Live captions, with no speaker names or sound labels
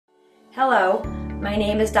Hello, my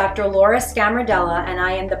name is Dr. Laura Scamardella and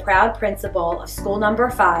I am the proud principal of School Number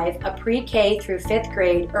 5, a pre-K through 5th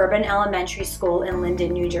grade urban elementary school in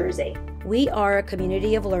Linden, New Jersey. We are a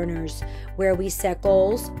community of learners where we set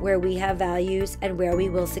goals, where we have values, and where we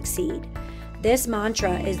will succeed. This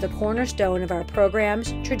mantra is the cornerstone of our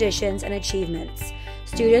programs, traditions, and achievements.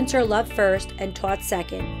 Students are loved first and taught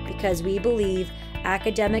second because we believe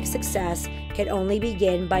academic success can only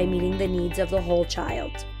begin by meeting the needs of the whole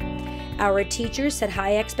child. Our teachers set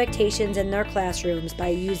high expectations in their classrooms by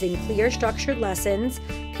using clear, structured lessons,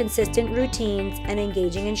 consistent routines, and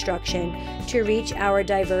engaging instruction to reach our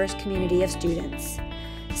diverse community of students.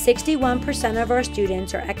 61% of our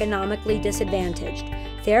students are economically disadvantaged,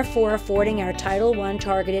 therefore affording our Title I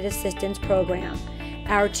Targeted Assistance Program.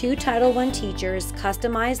 Our 2 Title I teachers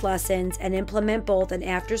customize lessons and implement both an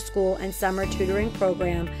after-school and summer tutoring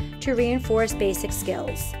program to reinforce basic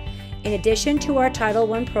skills. In addition to our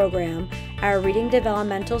Title I program, our Reading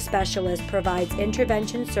Developmental Specialist provides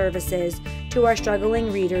intervention services to our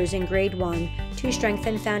struggling readers in Grade 1 to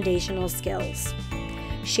strengthen foundational skills.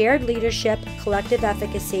 Shared leadership, collective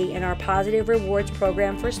efficacy, and our Positive Rewards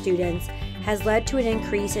program for students has led to an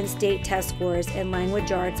increase in state test scores in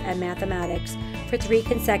language arts and mathematics for 3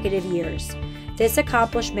 consecutive years. This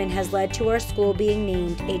accomplishment has led to our school being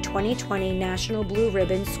named a 2020 National Blue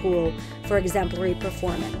Ribbon School for exemplary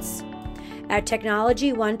performance. Our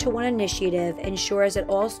Technology One-to-One initiative ensures that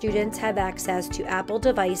all students have access to Apple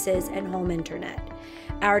devices and home internet.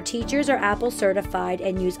 Our teachers are Apple certified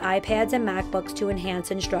and use iPads and MacBooks to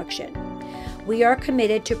enhance instruction. We are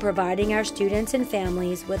committed to providing our students and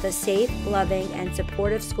families with a safe, loving, and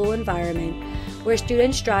supportive school environment where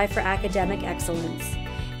students strive for academic excellence.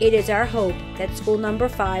 It is our hope that School Number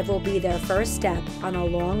 5 will be their first step on a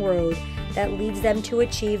long road that leads them to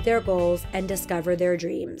achieve their goals and discover their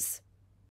dreams.